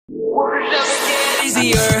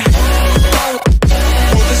Easier.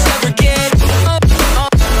 Will this ever get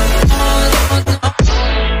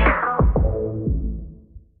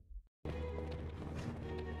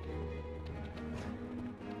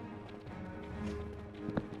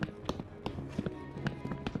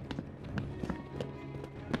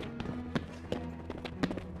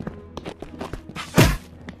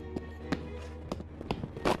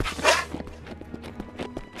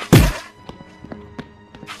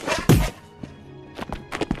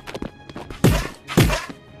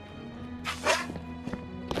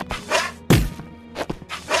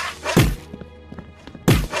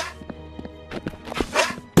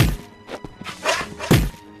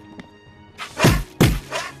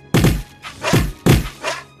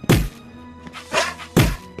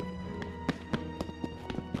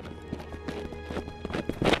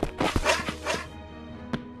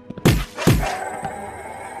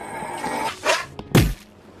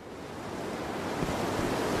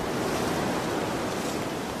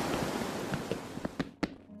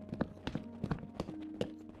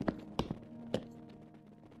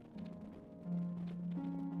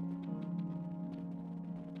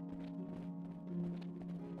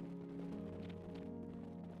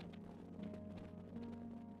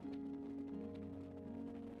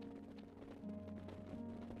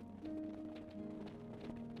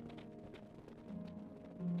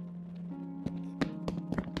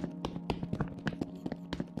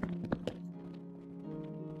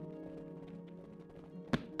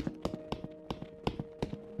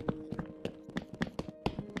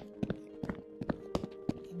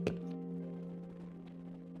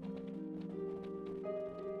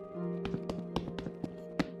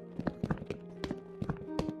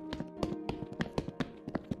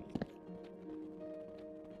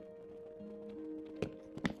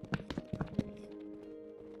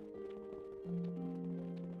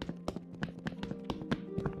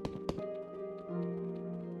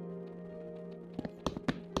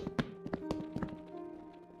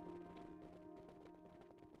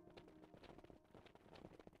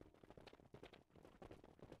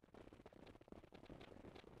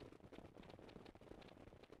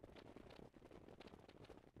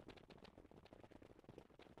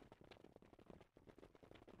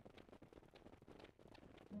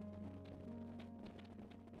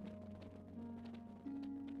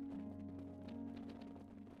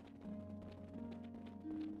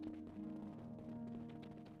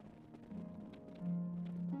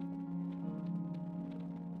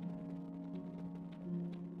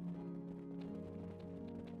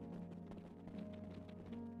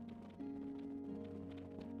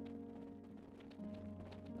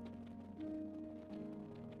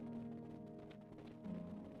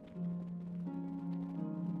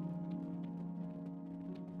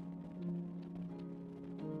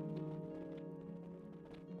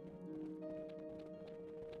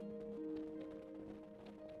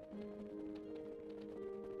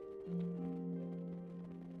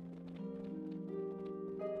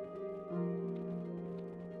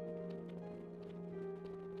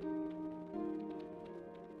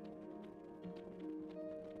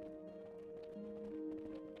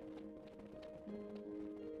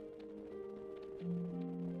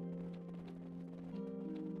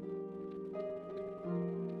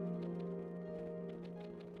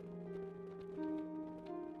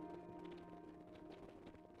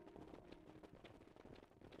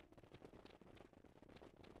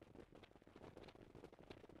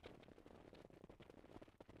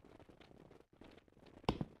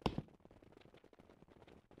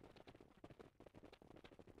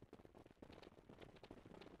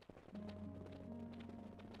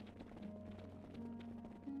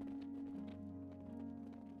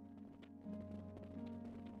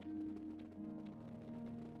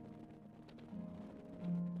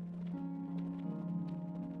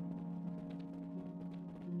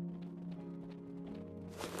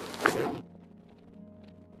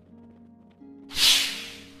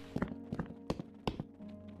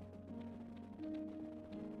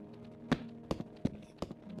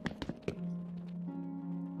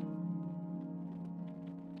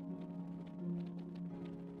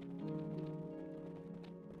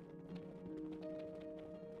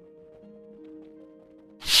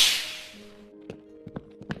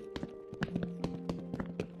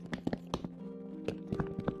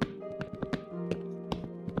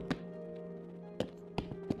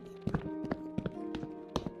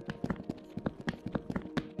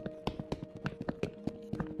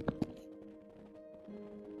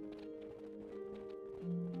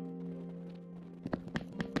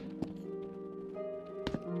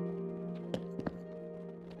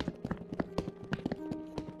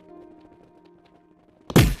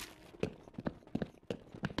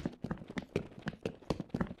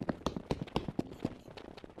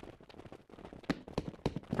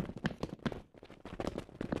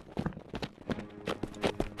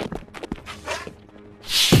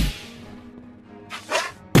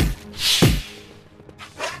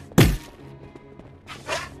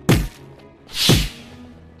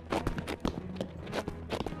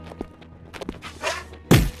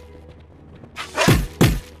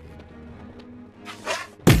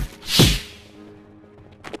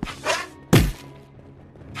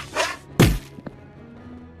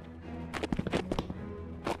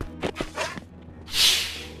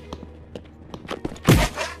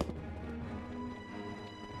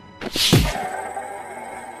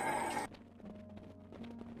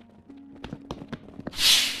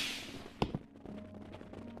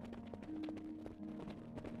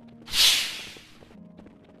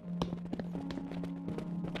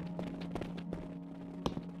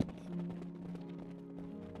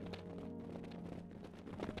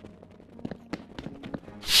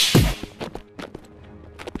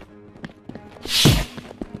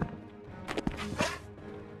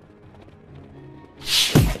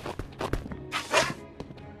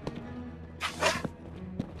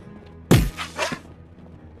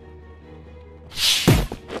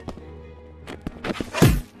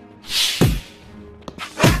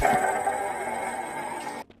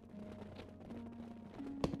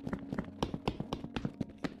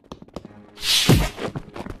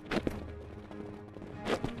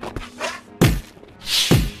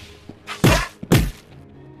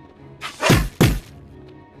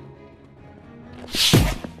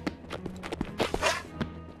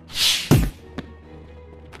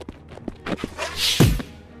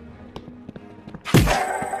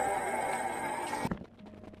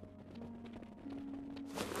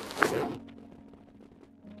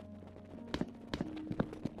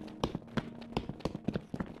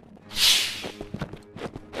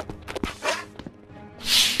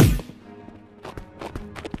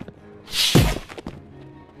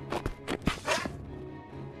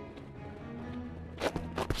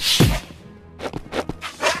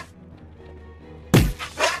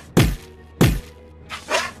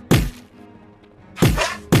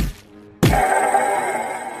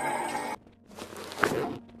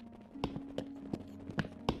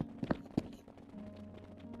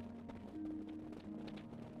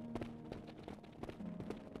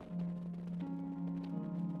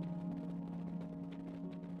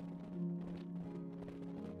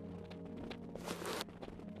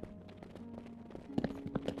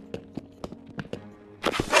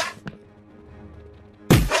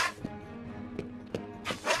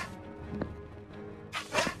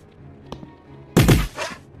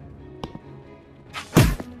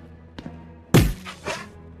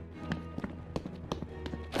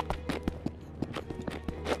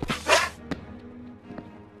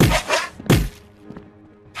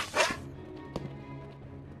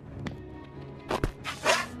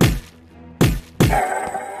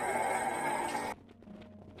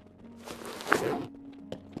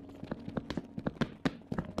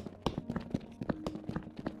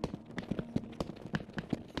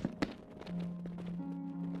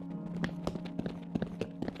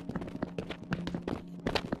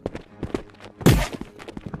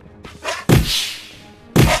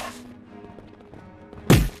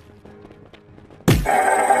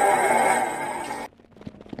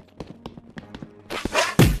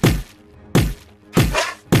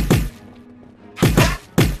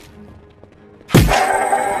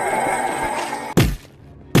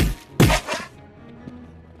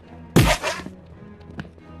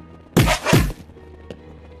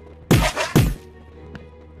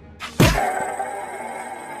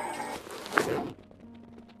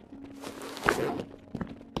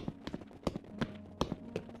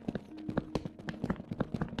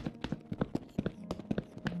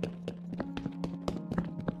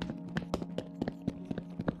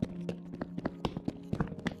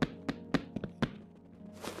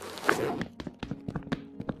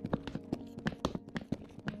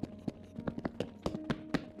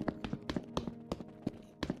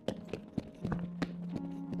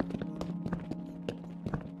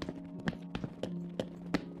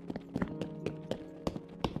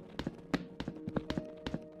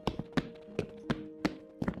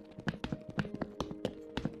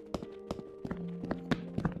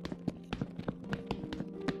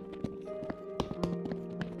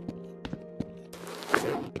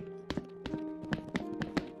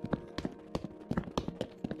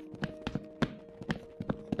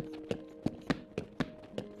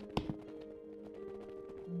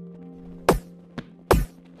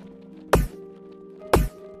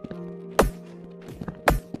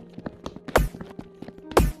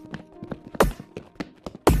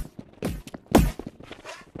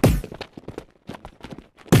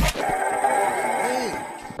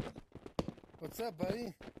up,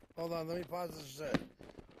 buddy? Hold on, let me pause this shit.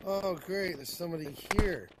 Oh, great, there's somebody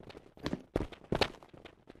here.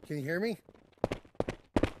 Can you hear me?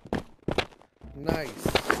 Nice.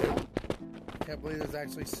 Can't believe there's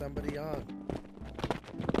actually somebody on.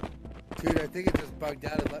 Dude, I think it just bugged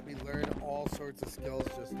out and let me learn all sorts of skills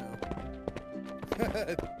just now.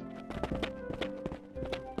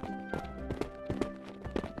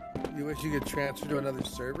 You wish you could transfer to another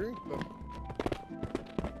server?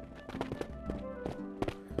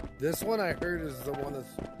 This one I heard is the one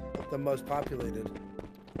that's the most populated.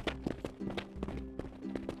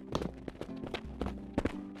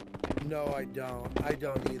 No, I don't. I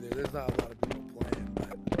don't either. There's not a lot of people playing,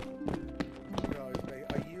 but you know,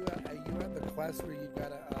 are you at the quest where you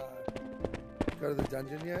gotta go to the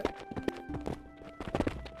dungeon yet?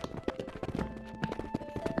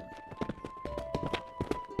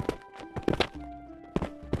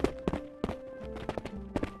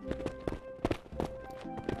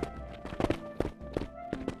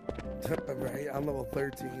 Right, I'm level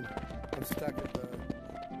 13. I'm stuck at the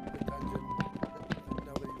dungeon that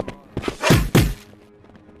nobody's on.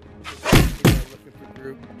 Looking for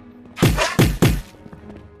group.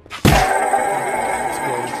 Let's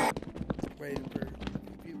go. Waiting for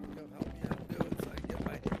people to come help me out do it so I can get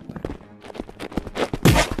my hair back.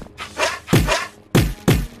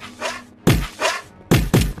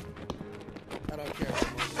 I don't care.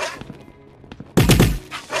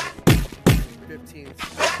 15th.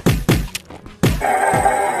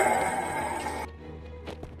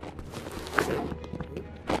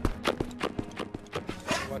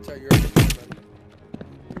 Watch out, you're buddy.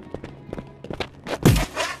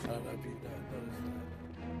 I don't know if you've noticed that.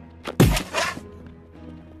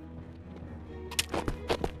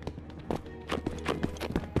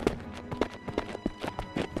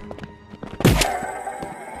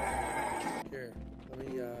 Here, let me,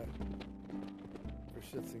 for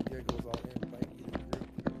shits and giggles, I'll invite you to the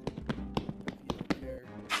group. If you don't care.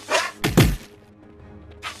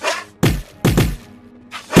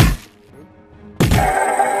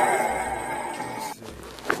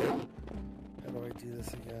 How do I do this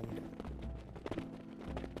again?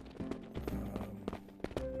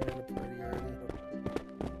 We're in a party already.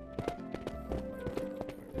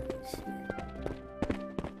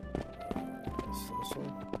 Social.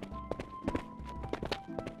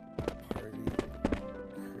 Party.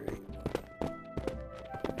 Create one.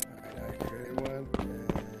 Alright, I created one and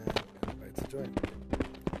invite to join.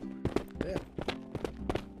 Yeah.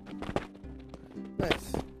 Nice.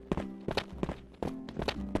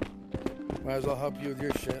 Might as well help you with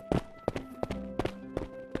your shit.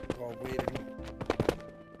 While waiting.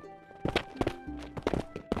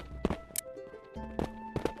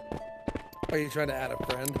 Are you trying to add a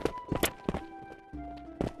friend?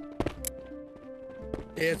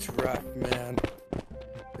 It's rough, man.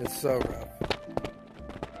 It's so rough.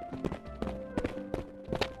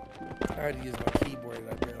 I had to use my keyboard and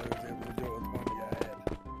I barely was able to do it with one guy.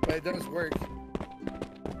 But it does work.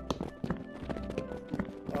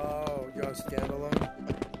 Oh, you go standalone?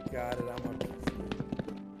 Got it, I'm on PC.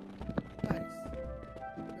 Nice.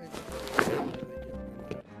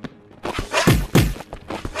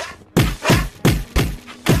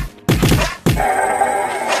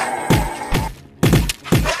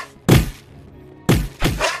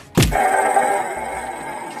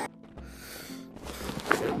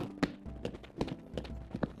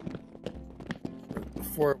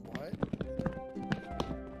 For what?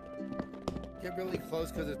 Get really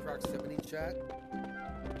close because it's proximity chat.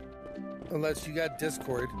 Unless you got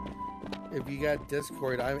Discord. If you got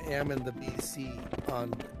Discord, I am in the BC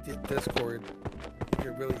on Discord. If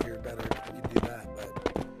you're really here better, you can do that, but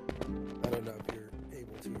I don't know if you're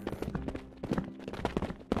able to or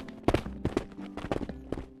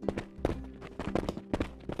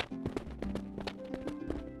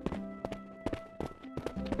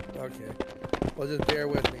not. Okay. Well, just bear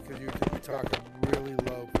with me because you're talking really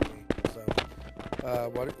low for me. So,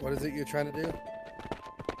 what is it you're trying to do?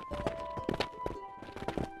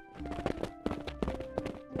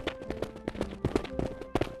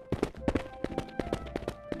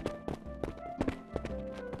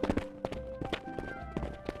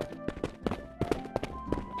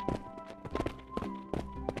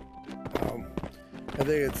 I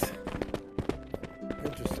think it's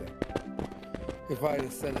interesting. If I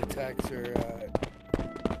just send a text or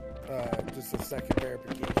just a second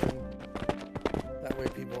verification, that way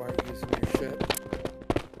people aren't using your shit.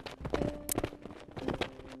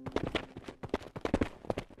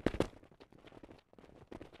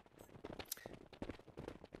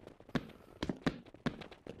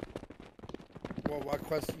 Well, what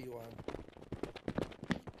quest are you on?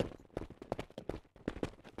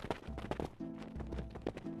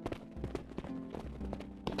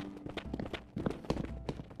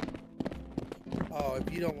 Oh,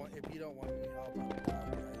 if you don't want me to help out,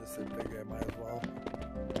 I just figure I might as well.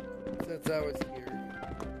 Since I was here,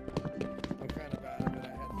 I'm kind of bad at it. I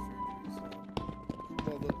had surgery, so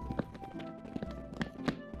well,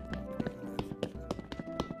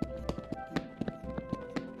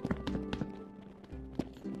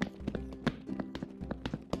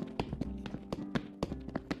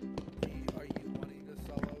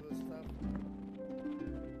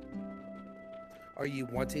 Are you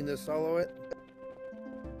wanting to solo it?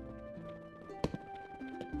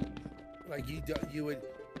 Like you'd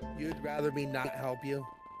rather me not help you?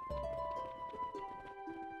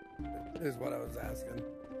 Is what I was asking.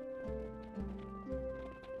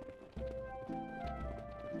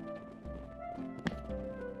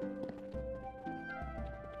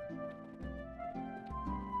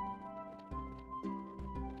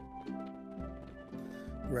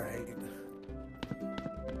 Right.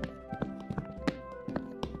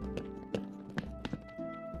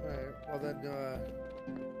 Alright, well then,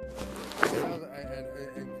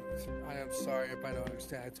 I am sorry if I don't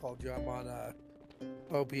understand. I told you I'm on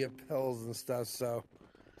opiate pills and stuff, so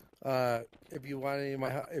if you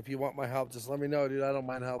want my help, just let me know, dude. I don't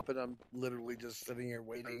mind helping. I'm literally just sitting here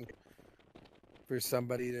waiting for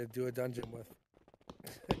somebody to do a dungeon with.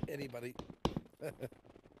 Anybody.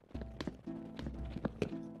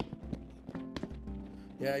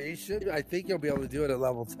 Yeah, you should. I think you'll be able to do it at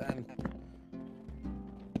level 10.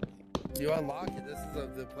 You unlock it. This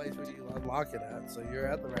is the place where you unlock it at, so you're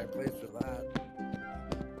at the right place for that.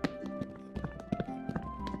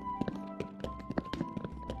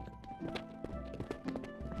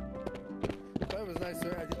 That was nice.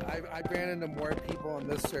 I ran into more people on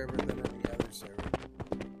this server than any other server.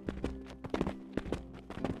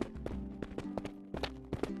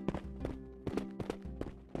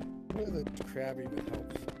 The crab even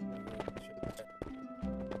helps.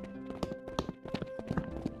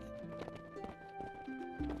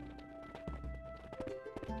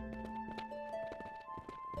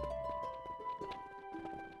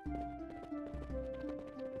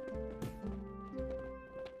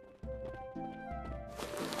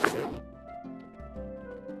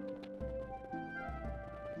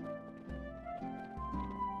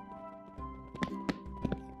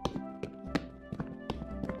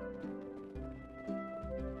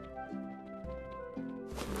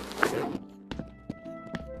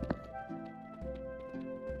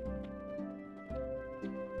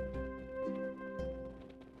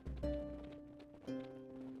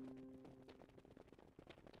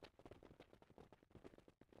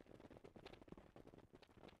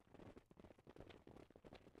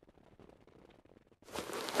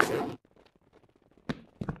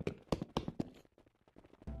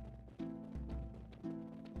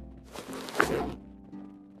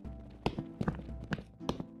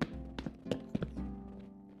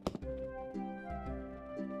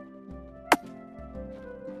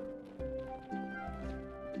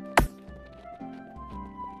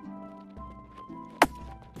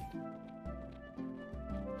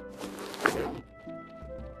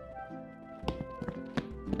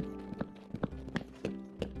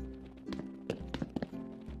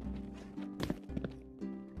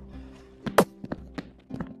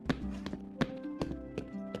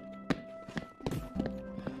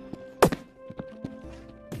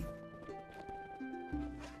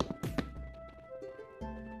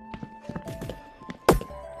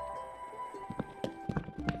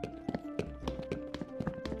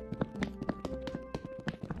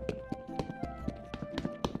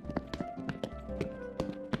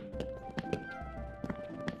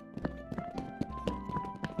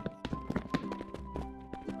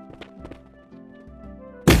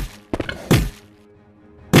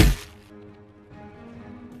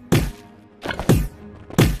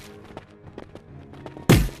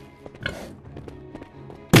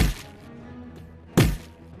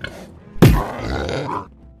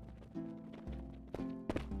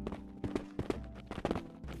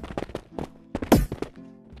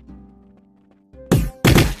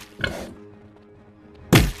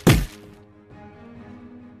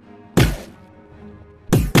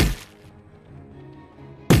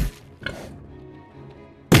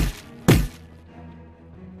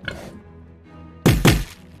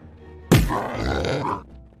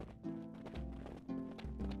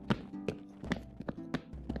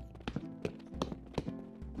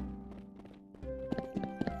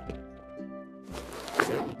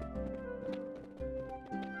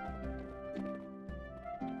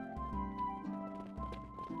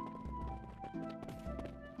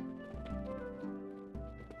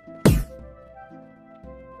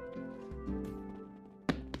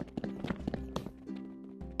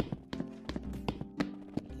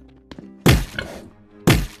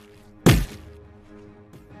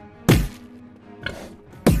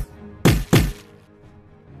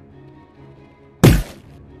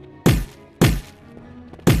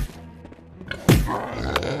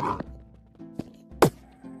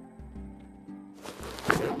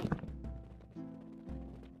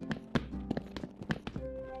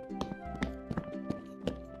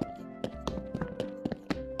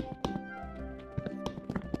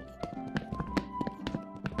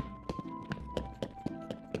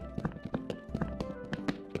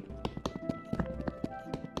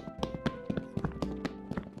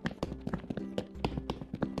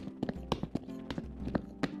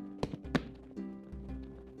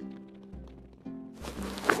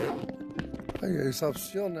 you got yourself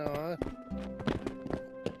shield now, huh?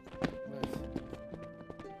 Nice.